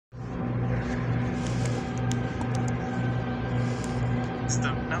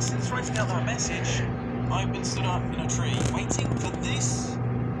since writing out that message, I've been stood up in a tree, waiting for this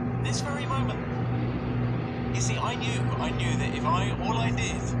very moment. You see, I knew that if all I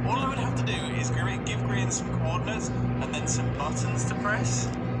would have to do is give Grian some coordinates and then some buttons to press.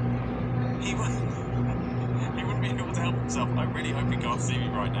 He wouldn't be able to help himself. I really hope he can't see me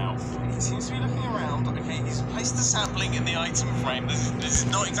right now. He seems to be looking around. Okay, he's placed the sapling in the item frame. This is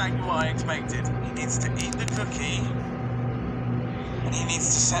not exactly what I expected. He needs to eat the cookie. And he needs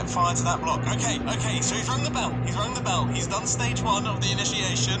to set fire to that block. Okay, so he's rung the bell. He's done stage 1 of the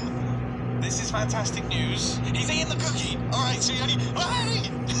initiation. This is fantastic news. He's eating the cookie. Alright, so he only... Hey!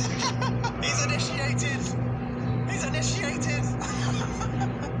 He's initiated.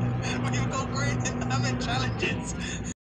 We've got Grian having challenges.